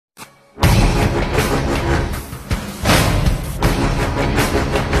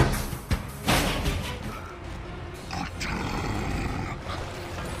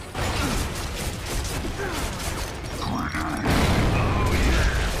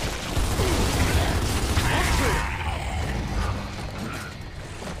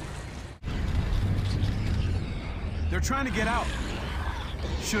They're trying to get out.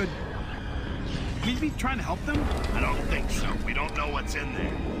 Should we be trying to help them? I don't think so. We don't know what's in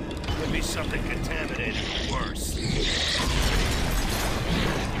there. Could be something contaminated or worse.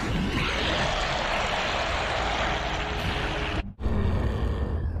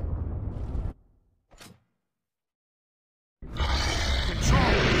 Control,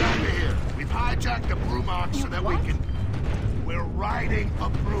 get over here. We've hijacked the Brumach so that we can... We're riding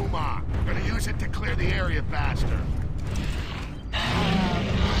a Brumach. We're gonna use it to clear the area faster.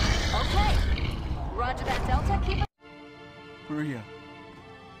 Okay. Roger that, Delta. Keep it. Maria.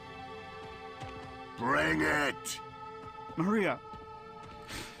 Bring it! Maria.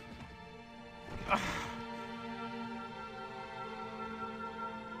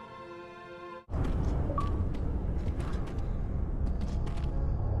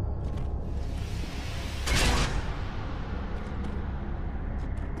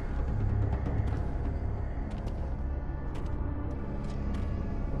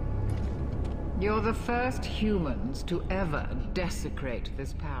 You're the first humans to ever desecrate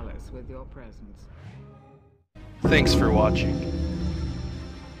this palace with your presence. Thanks for watching.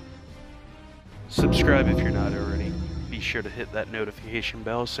 Subscribe if you're not already. Be sure to hit that notification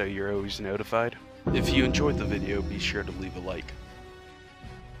bell so you're always notified. If you enjoyed the video, be sure to leave a like.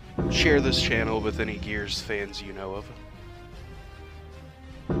 Share this channel with any Gears fans you know of.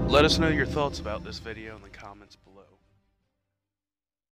 Let us know your thoughts about this video in the comments below.